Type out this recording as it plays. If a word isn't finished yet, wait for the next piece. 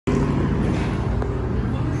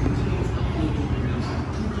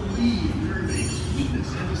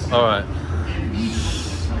All right.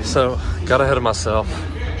 So, got ahead of myself.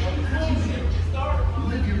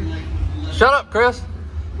 Shut up, Chris.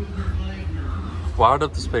 Wired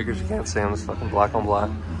up the speakers. You can't see them. It's fucking black on black.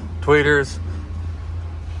 Tweeters.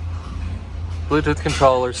 Bluetooth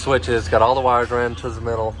controllers, switches. Got all the wires ran to the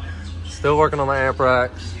middle. Still working on the amp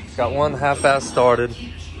racks. Got one half-ass started.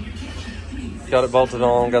 Got it bolted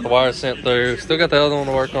on. Got the wires sent through. Still got the other one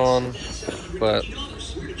to work on. But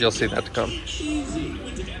you'll see that to come.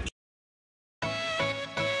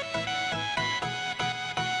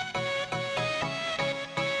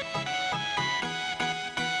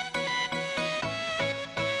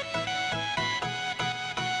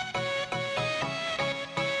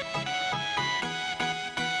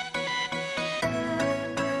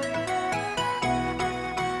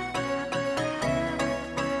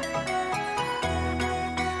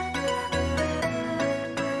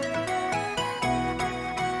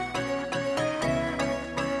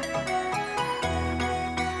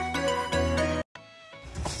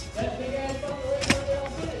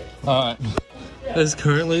 Alright, this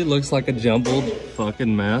currently looks like a jumbled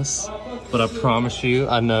fucking mess, but I promise you,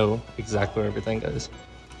 I know exactly where everything goes.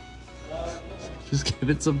 Just give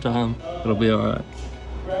it some time, it'll be alright.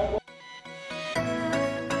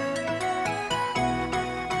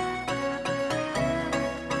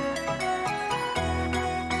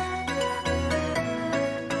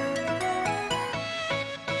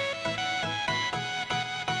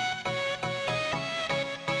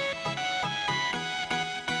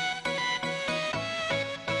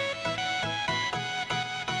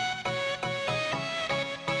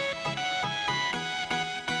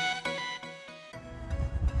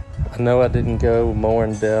 I know I didn't go more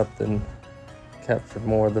in depth and capture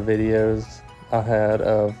more of the videos I had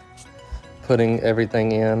of putting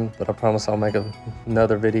everything in, but I promise I'll make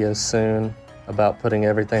another video soon about putting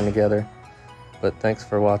everything together. But thanks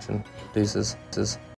for watching. Deuces.